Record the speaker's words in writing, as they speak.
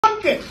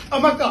onke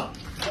amagama.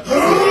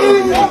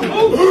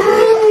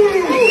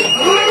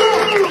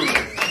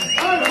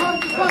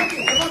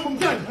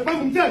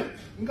 Abangumthetho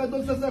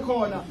inkantolo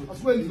sesekhona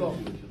asikwenzi lokho.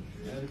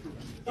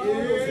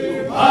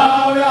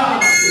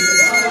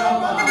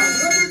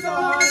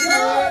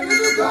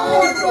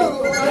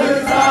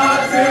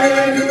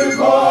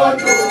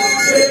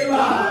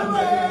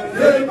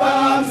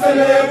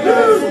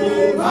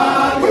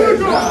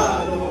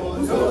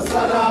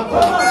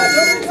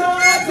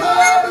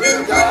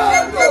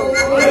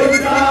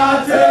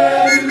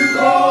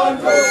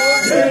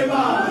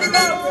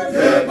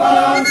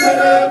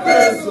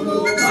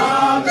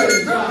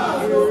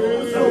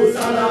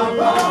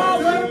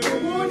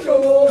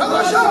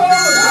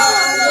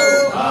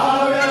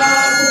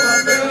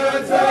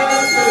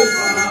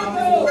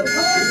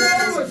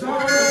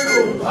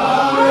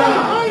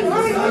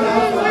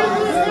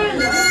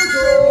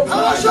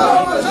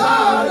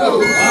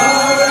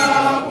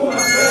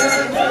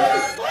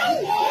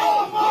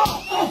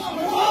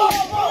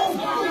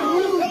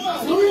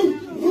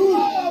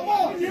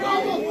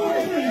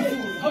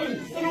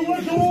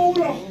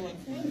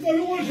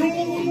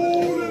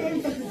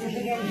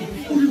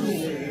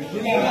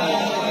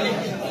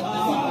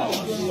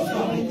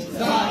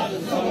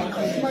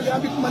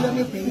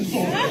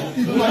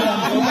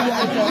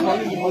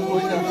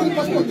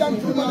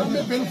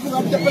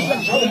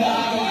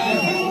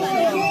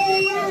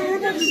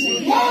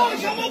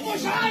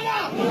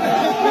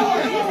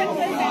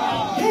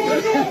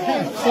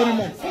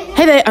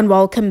 Hey there and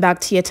welcome back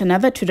to yet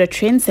another To The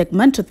Trend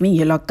segment with me,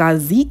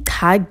 Yilokazi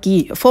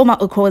Kagi. Former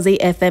Ukhozi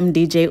FM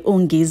DJ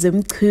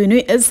Ngizwe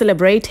Mchunu is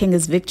celebrating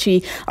his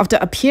victory after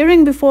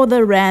appearing before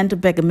the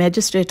Randburg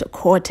Magistrate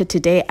Court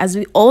today. As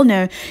we all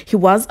know, he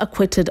was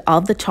acquitted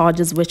of the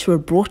charges which were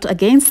brought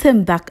against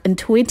him back in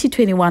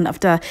 2021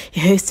 after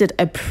he hosted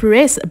a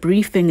press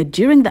briefing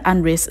during the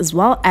unrest, as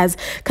well as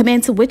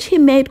comments which he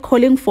made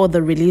calling for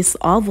the release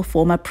of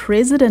former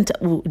President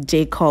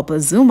Jacob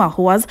Zuma,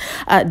 who was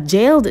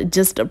jailed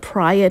just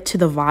prior to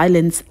the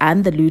violence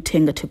and the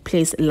looting that took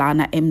place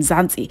lana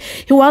eMzansi.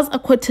 He was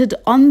acquitted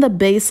on the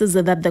basis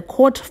that the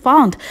court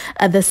found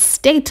the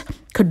state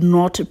could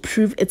not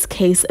prove its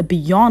case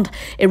beyond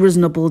a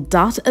reasonable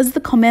doubt, as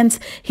the comments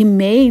he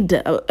made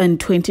in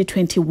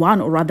 2021,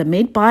 or rather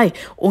made by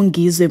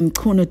Ngizwe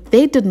Mchunu,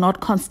 they did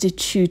not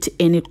constitute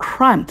any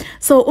crime.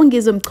 So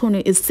Ngizwe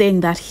Mchunu is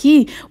saying that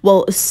he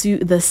will sue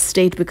the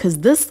state because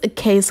this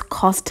case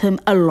cost him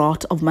a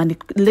lot of money,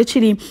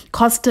 literally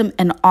cost him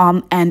an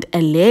arm and a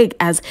leg,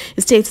 as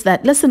he states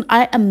that, listen,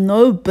 I am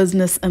no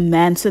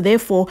businessman, so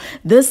therefore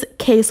this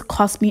case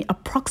cost me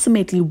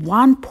approximately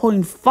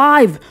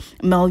 1.5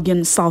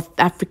 million South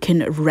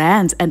African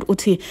rands, and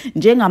uthi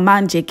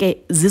njengamanje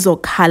ke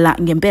zizokhala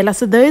ngempela.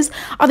 So those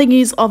are the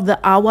news of the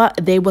hour.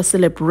 They were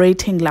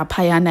celebrating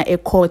laphayana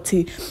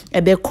ekhoti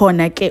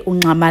ebekhona ke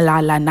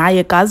unqamalala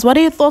naye. Guys, what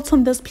are your thoughts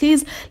on this?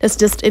 Please let's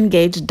just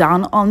engage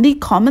down on the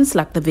comments,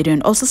 like the video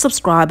and also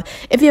subscribe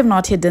if you have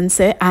not yet done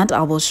so, and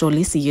I will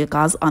surely see you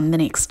guys on the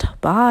next.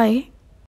 Bye.